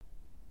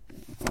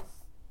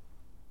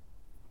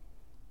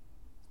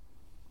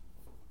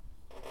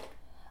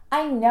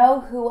I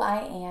know who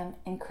I am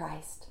in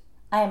Christ.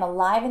 I am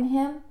alive in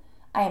Him.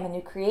 I am a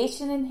new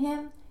creation in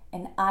Him,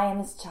 and I am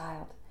His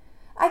child.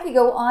 I could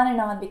go on and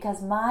on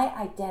because my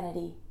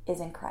identity is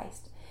in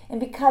Christ. And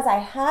because I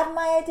have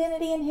my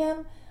identity in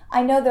Him,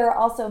 I know there are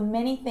also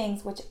many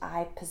things which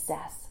I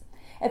possess.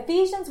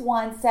 Ephesians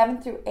 1, 7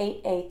 through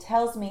 8a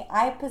tells me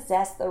I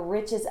possess the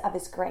riches of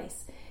His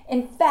grace.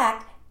 In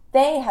fact,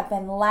 they have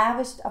been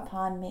lavished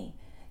upon me.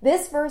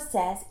 This verse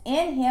says,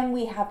 in Him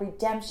we have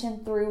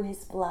redemption through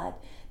His blood,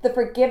 the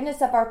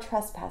forgiveness of our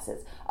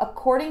trespasses,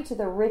 according to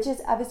the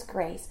riches of His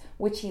grace,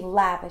 which He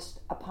lavished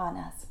upon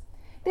us.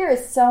 There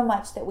is so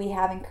much that we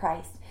have in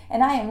Christ,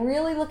 and I am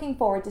really looking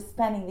forward to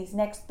spending these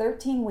next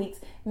 13 weeks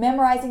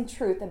memorizing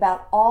truth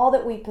about all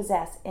that we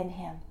possess in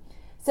Him.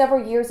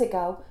 Several years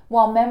ago,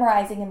 while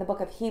memorizing in the book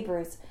of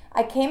Hebrews,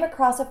 I came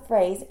across a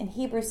phrase in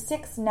Hebrews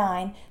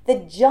 6:9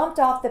 that jumped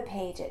off the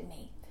page at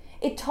me.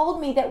 It told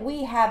me that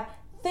we have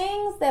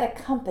things that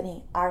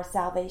accompany our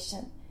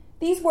salvation.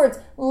 These words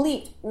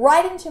leaped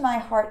right into my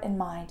heart and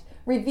mind,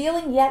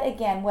 revealing yet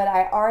again what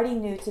I already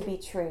knew to be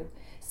true.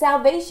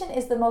 Salvation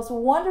is the most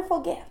wonderful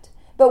gift,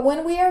 but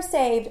when we are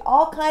saved,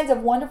 all kinds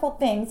of wonderful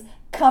things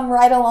come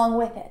right along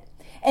with it.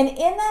 And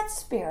in that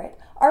spirit,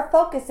 our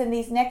focus in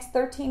these next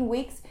 13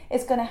 weeks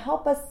is going to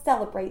help us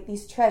celebrate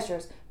these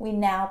treasures we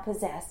now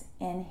possess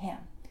in Him.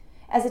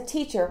 As a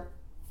teacher,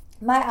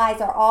 my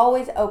eyes are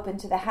always open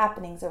to the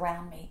happenings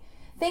around me.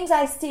 Things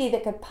I see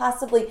that could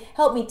possibly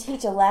help me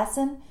teach a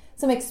lesson,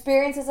 some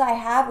experiences I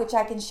have which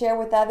I can share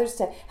with others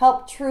to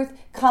help truth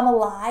come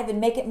alive and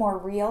make it more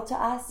real to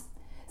us.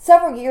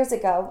 Several years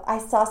ago, I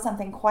saw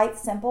something quite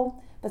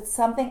simple, but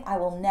something I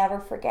will never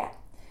forget.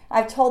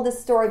 I've told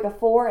this story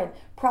before and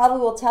probably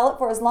will tell it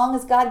for as long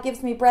as God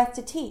gives me breath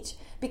to teach,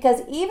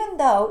 because even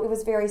though it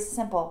was very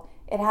simple,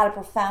 it had a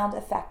profound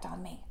effect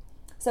on me.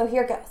 So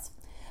here goes.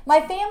 My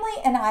family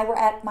and I were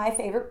at my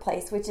favorite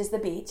place, which is the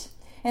beach,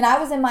 and I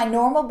was in my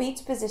normal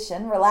beach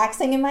position,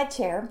 relaxing in my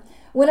chair,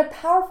 when a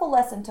powerful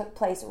lesson took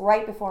place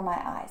right before my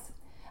eyes.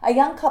 A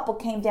young couple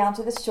came down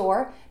to the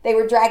shore. They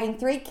were dragging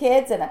 3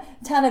 kids and a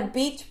ton of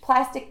beach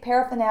plastic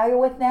paraphernalia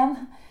with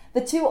them.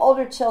 The 2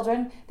 older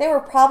children, they were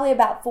probably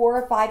about 4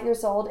 or 5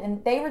 years old,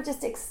 and they were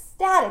just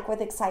ecstatic with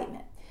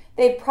excitement.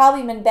 They'd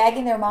probably been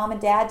begging their mom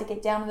and dad to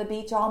get down to the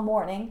beach all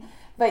morning.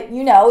 But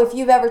you know, if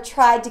you've ever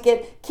tried to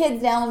get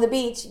kids down on the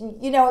beach,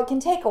 you know it can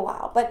take a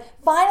while. But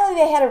finally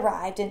they had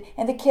arrived,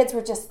 and the kids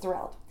were just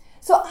thrilled.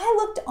 So I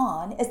looked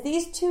on as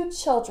these 2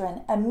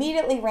 children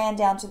immediately ran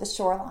down to the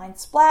shoreline,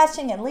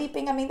 splashing and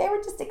leaping. I mean, they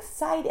were just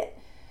excited.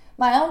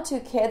 My own 2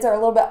 kids are a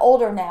little bit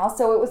older now,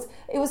 so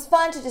it was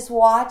fun to just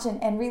watch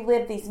and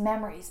relive these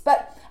memories.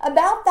 But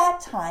about that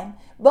time,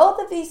 both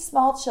of these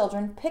small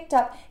children picked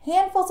up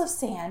handfuls of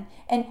sand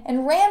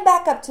and ran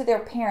back up to their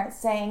parents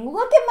saying,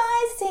 "Look at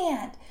my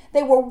sand."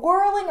 They were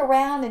whirling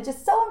around and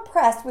just so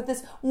impressed with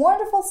this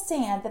wonderful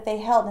sand that they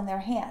held in their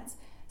hands.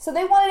 So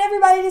they wanted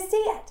everybody to see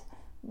it.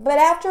 But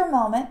after a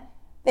moment,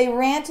 they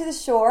ran to the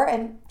shore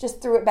and just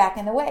threw it back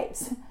in the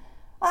waves.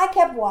 I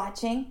kept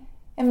watching,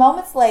 and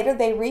moments later,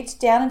 they reached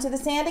down into the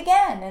sand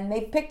again, and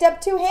they picked up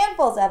 2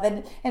 handfuls of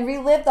it and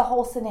relived the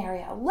whole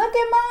scenario. "Look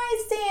at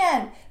my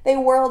sand!" They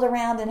whirled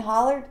around and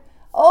hollered.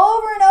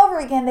 Over and over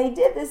again, they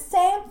did the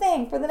same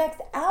thing for the next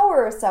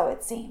hour or so,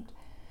 it seemed.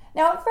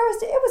 Now, at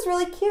first, it was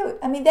really cute.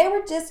 I mean, they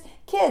were just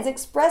kids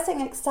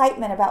expressing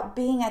excitement about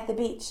being at the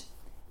beach.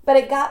 But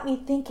it got me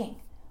thinking,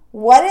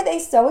 what are they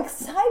so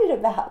excited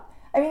about?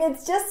 I mean,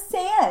 it's just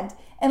sand,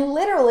 and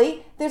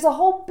literally, there's a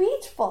whole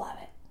beach full of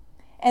it.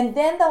 And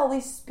then the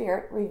Holy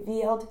Spirit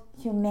revealed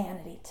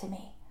humanity to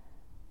me.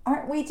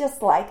 Aren't we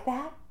just like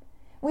that?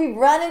 We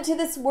run into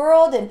this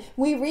world and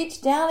we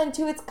reach down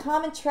into its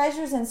common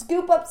treasures and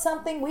scoop up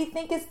something we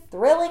think is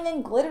thrilling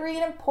and glittery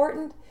and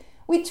important.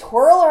 We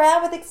twirl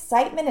around with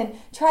excitement and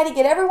try to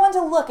get everyone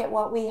to look at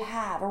what we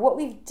have or what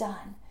we've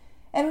done.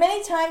 And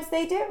many times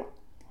they do.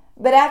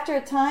 But after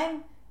a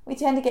time, we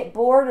tend to get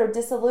bored or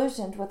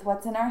disillusioned with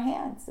what's in our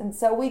hands. And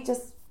so we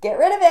just get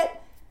rid of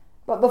it.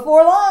 But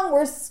before long,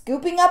 we're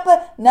scooping up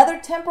another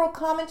temporal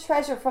common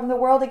treasure from the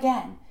world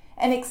again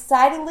and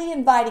excitedly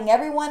inviting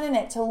everyone in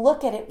it to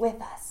look at it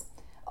with us.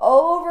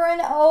 Over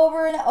and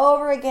over and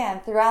over again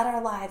throughout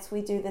our lives,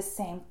 we do the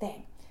same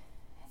thing.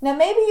 Now,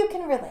 maybe you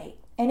can relate.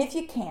 And if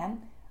you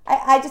can,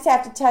 I just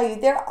have to tell you,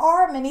 there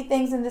are many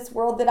things in this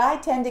world that I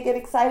tend to get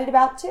excited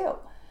about too.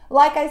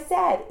 Like I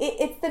said,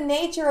 it's the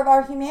nature of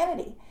our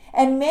humanity.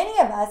 And many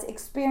of us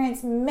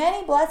experience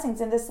many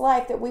blessings in this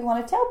life that we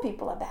want to tell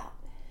people about.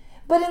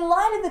 But in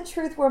light of the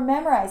truth we're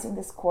memorizing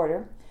this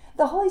quarter,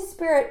 the Holy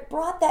Spirit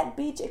brought that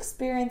beach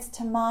experience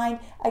to mind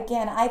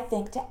again, I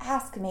think, to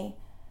ask me,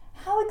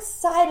 how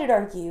excited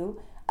are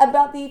you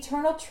about the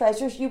eternal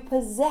treasures you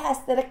possess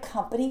that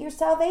accompany your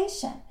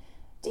salvation?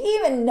 Do you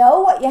even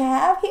know what you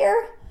have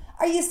here?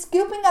 Are you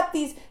scooping up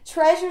these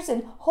treasures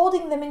and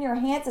holding them in your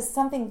hands as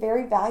something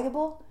very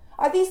valuable?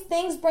 Are these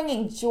things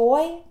bringing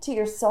joy to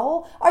your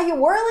soul? Are you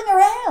whirling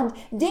around,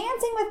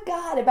 dancing with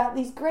God about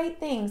these great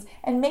things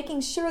and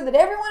making sure that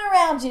everyone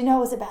around you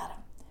knows about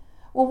them?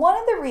 Well, one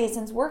of the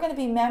reasons we're going to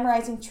be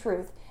memorizing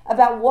truth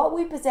about what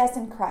we possess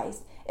in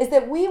Christ is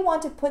that we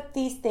want to put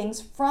these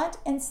things front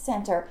and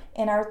center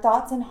in our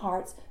thoughts and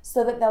hearts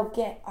so that they'll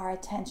get our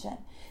attention.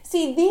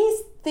 See,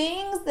 these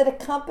things that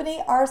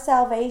accompany our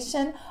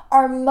salvation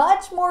are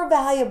much more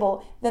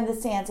valuable than the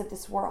sands of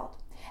this world.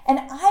 And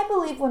I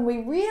believe when we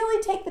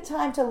really take the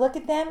time to look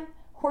at them,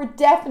 we're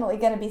definitely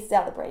going to be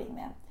celebrating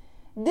them.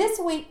 This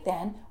week,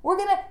 then, we're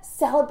going to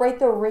celebrate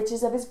the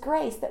riches of His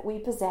grace that we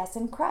possess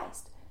in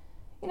Christ.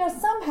 You know,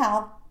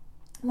 somehow,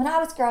 when I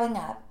was growing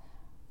up,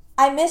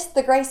 I missed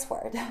the grace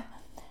word.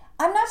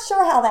 I'm not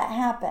sure how that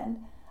happened.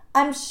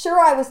 I'm sure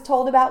I was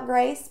told about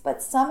grace,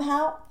 but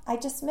somehow I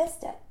just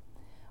missed it.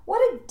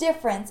 What a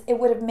difference it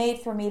would have made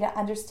for me to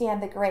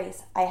understand the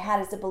grace I had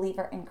as a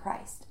believer in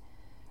Christ.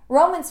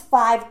 Romans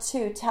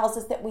 5:2 tells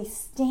us that we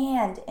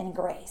stand in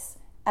grace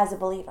as a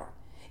believer.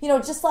 You know,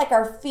 just like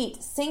our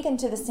feet sink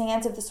into the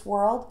sands of this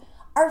world,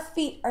 our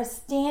feet are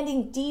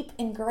standing deep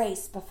in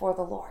grace before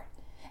the Lord.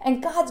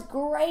 And God's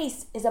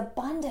grace is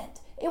abundant.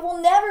 It will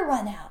never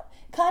run out.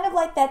 Kind of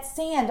like that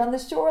sand on the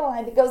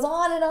shoreline that goes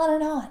on and on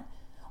and on.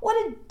 What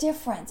a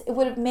difference it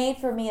would have made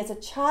for me as a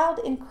child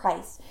in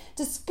Christ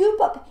to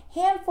scoop up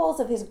handfuls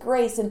of His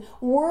grace and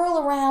whirl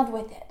around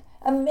with it,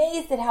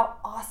 amazed at how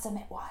awesome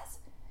it was.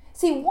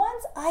 See,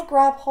 once I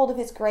grab hold of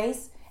His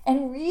grace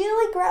and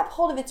really grab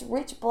hold of its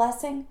rich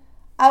blessing,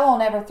 I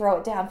won't ever throw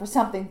it down for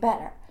something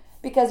better,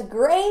 because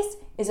grace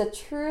is a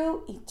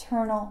true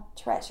eternal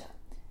treasure.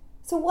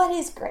 So what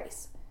is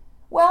grace?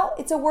 Well,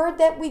 it's a word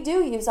that we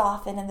do use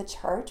often in the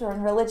church or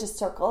in religious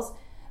circles,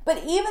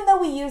 but even though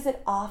we use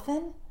it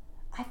often,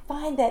 I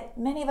find that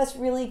many of us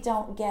really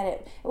don't get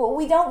it.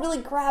 We don't really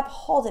grab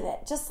hold of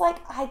it, just like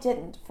I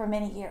didn't for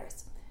many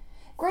years.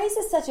 Grace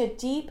is such a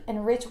deep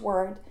and rich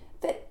word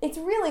that it's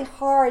really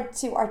hard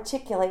to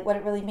articulate what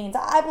it really means.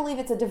 I believe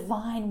it's a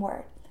divine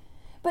word.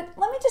 But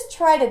let me just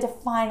try to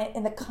define it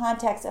in the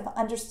context of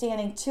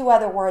understanding two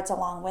other words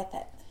along with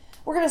it.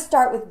 We're going to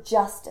start with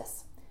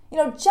justice. You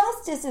know,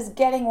 justice is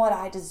getting what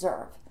I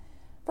deserve.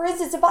 For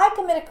instance, if I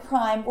commit a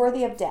crime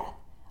worthy of death,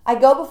 I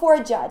go before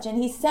a judge and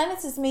he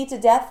sentences me to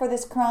death for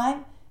this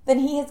crime, then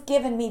he has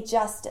given me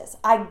justice.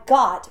 I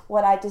got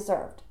what I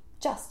deserved.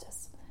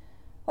 Justice.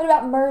 What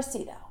about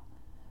mercy, though?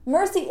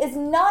 Mercy is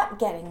not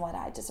getting what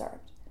I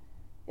deserved.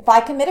 If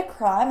I commit a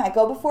crime, I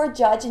go before a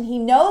judge and he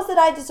knows that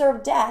I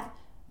deserve death,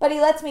 but he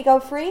lets me go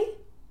free,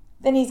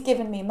 then he's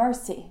given me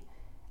mercy.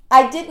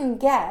 I didn't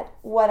get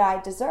what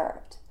I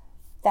deserved.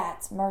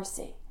 That's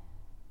mercy.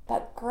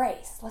 But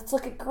grace, let's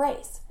look at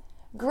grace.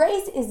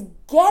 Grace is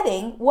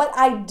getting what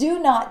I do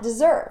not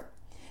deserve.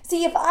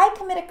 See, if I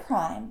commit a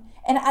crime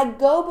and I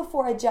go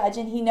before a judge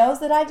and he knows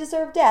that I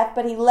deserve death,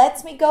 but he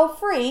lets me go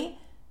free,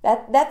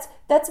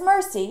 that's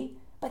mercy.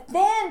 But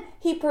then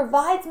he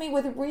provides me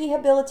with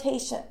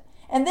rehabilitation.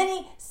 And then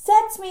he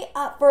sets me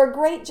up for a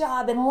great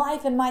job in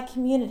life in my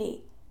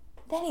community.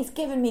 Then he's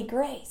given me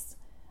grace.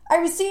 I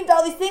received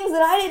all these things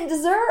that I didn't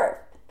deserve.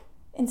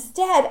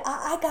 Instead,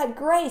 I got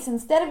grace.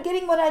 Instead of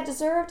getting what I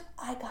deserved,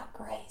 I got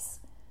grace.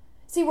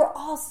 See, we're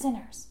all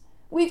sinners.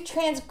 We've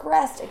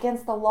transgressed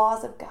against the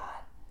laws of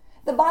God.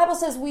 The Bible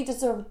says we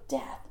deserve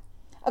death.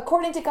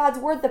 According to God's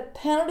word, the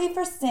penalty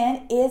for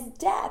sin is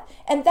death,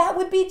 and that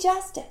would be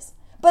justice.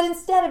 But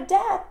instead of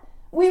death,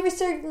 we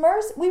received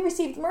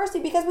mercy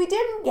because we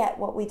didn't get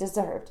what we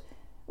deserved.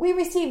 We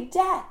received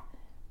death.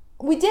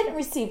 We didn't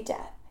receive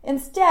death.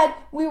 Instead,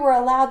 we were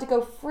allowed to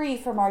go free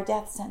from our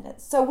death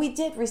sentence. So we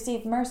did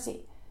receive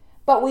mercy,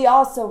 but we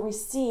also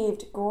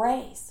received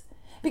grace.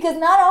 Because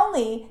not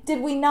only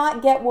did we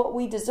not get what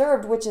we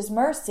deserved, which is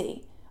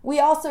mercy, we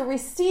also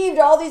received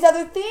all these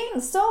other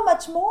things, so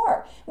much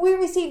more. We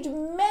received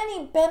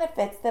many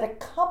benefits that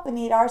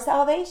accompanied our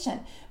salvation.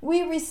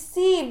 We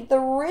received the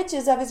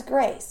riches of His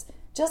grace.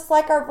 Just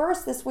like our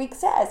verse this week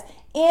says,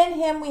 in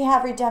Him we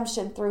have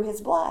redemption through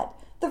His blood,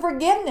 the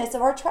forgiveness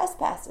of our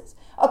trespasses,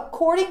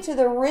 according to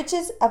the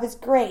riches of His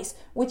grace,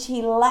 which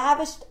He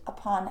lavished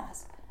upon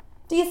us.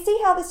 Do you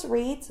see how this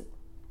reads?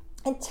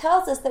 It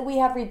tells us that we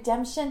have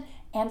redemption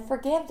and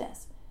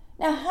forgiveness.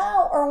 Now,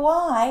 how or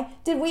why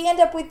did we end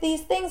up with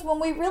these things when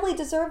we really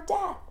deserve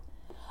death?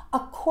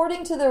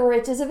 According to the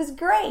riches of His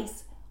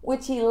grace,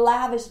 which He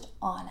lavished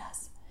on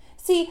us.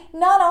 See,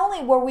 not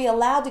only were we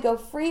allowed to go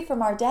free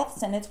from our death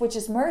sentence, which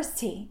is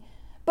mercy,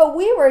 but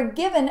we were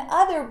given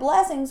other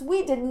blessings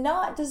we did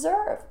not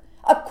deserve.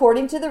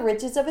 According to the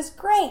riches of His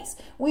grace,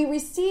 we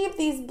received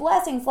these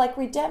blessings like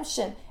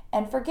redemption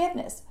and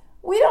forgiveness.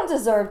 We don't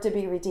deserve to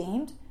be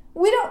redeemed.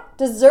 We don't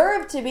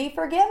deserve to be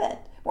forgiven.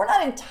 We're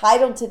not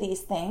entitled to these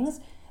things.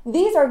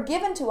 These are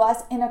given to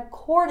us in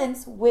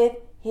accordance with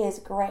His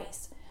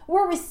grace.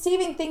 We're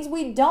receiving things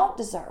we don't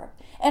deserve.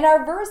 And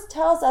our verse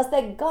tells us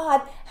that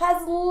God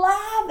has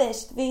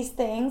lavished these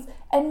things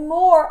and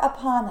more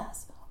upon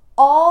us,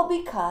 all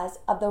because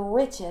of the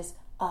riches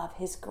of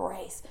His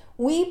grace.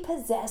 We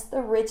possess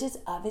the riches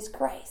of His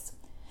grace.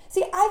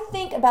 See, I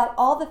think about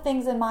all the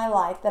things in my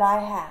life that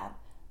I have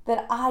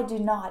that I do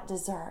not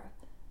deserve.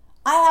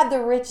 I have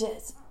the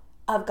riches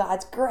of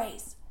God's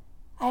grace.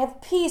 I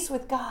have peace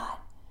with God.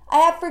 I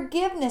have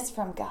forgiveness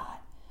from God.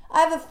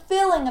 I have a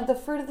filling of the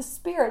fruit of the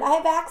Spirit. I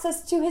have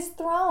access to His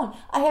throne.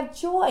 I have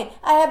joy.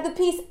 I have the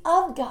peace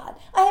of God.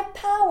 I have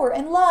power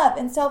and love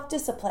and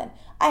self-discipline.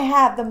 I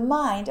have the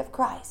mind of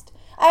Christ.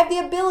 I have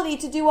the ability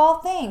to do all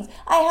things.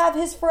 I have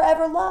His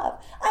forever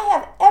love. I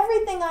have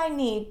everything I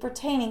need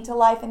pertaining to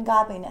life and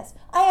godliness.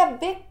 I have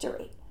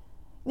victory.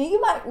 Now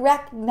you might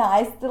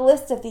recognize the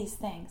list of these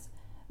things.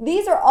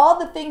 These are all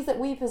the things that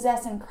we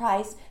possess in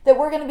Christ that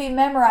we're going to be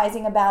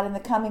memorizing about in the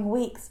coming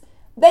weeks.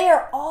 They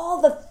are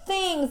all the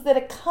things that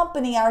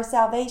accompany our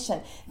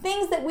salvation,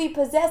 things that we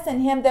possess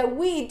in Him that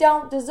we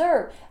don't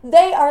deserve.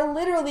 They are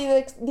literally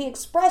the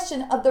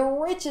expression of the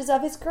riches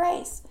of His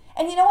grace.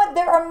 And you know what?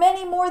 There are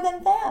many more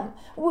than them.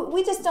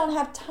 We just don't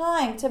have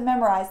time to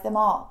memorize them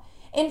all.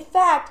 In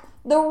fact,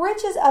 the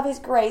riches of His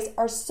grace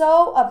are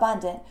so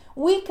abundant,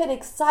 we could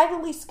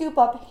excitedly scoop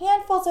up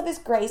handfuls of His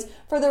grace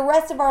for the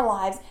rest of our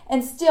lives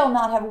and still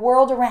not have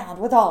whirled around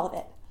with all of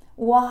it.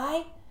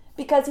 Why?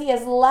 Because He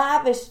has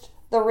lavished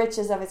the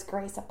riches of His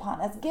grace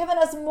upon us, given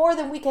us more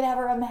than we could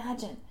ever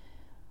imagine.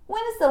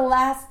 When is the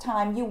last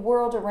time you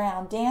whirled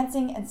around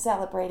dancing and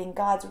celebrating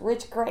God's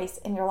rich grace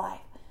in your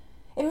life?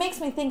 It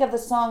makes me think of the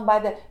song by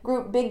the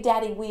group Big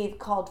Daddy Weave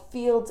called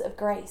Fields of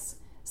Grace.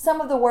 Some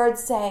of the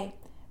words say,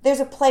 "There's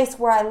a place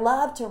where I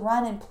love to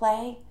run and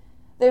play.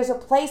 There's a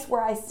place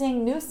where I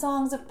sing new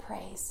songs of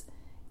praise,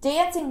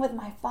 dancing with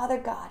my Father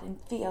God in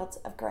fields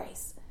of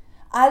grace.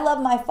 I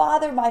love my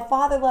Father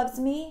loves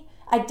me.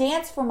 I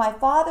dance for my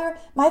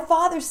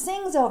Father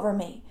sings over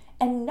me.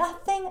 And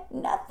nothing,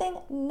 nothing,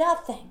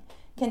 nothing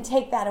can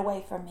take that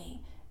away from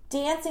me.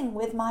 Dancing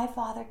with my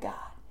Father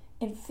God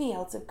in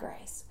fields of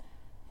grace."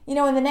 You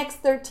know, in the next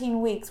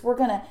 13 weeks, we're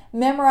going to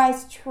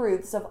memorize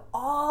truths of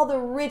all the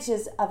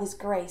riches of His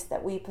grace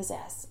that we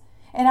possess.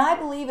 And I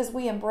believe as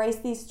we embrace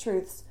these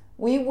truths,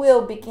 we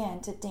will begin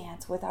to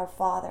dance with our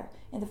Father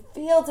in the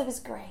fields of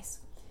His grace.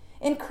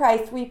 In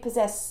Christ, we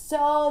possess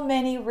so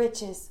many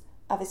riches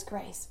of His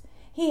grace.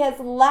 He has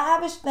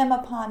lavished them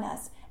upon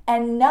us,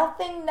 and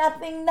nothing,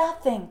 nothing,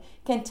 nothing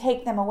can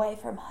take them away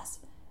from us.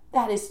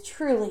 That is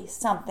truly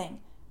something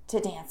to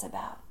dance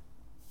about.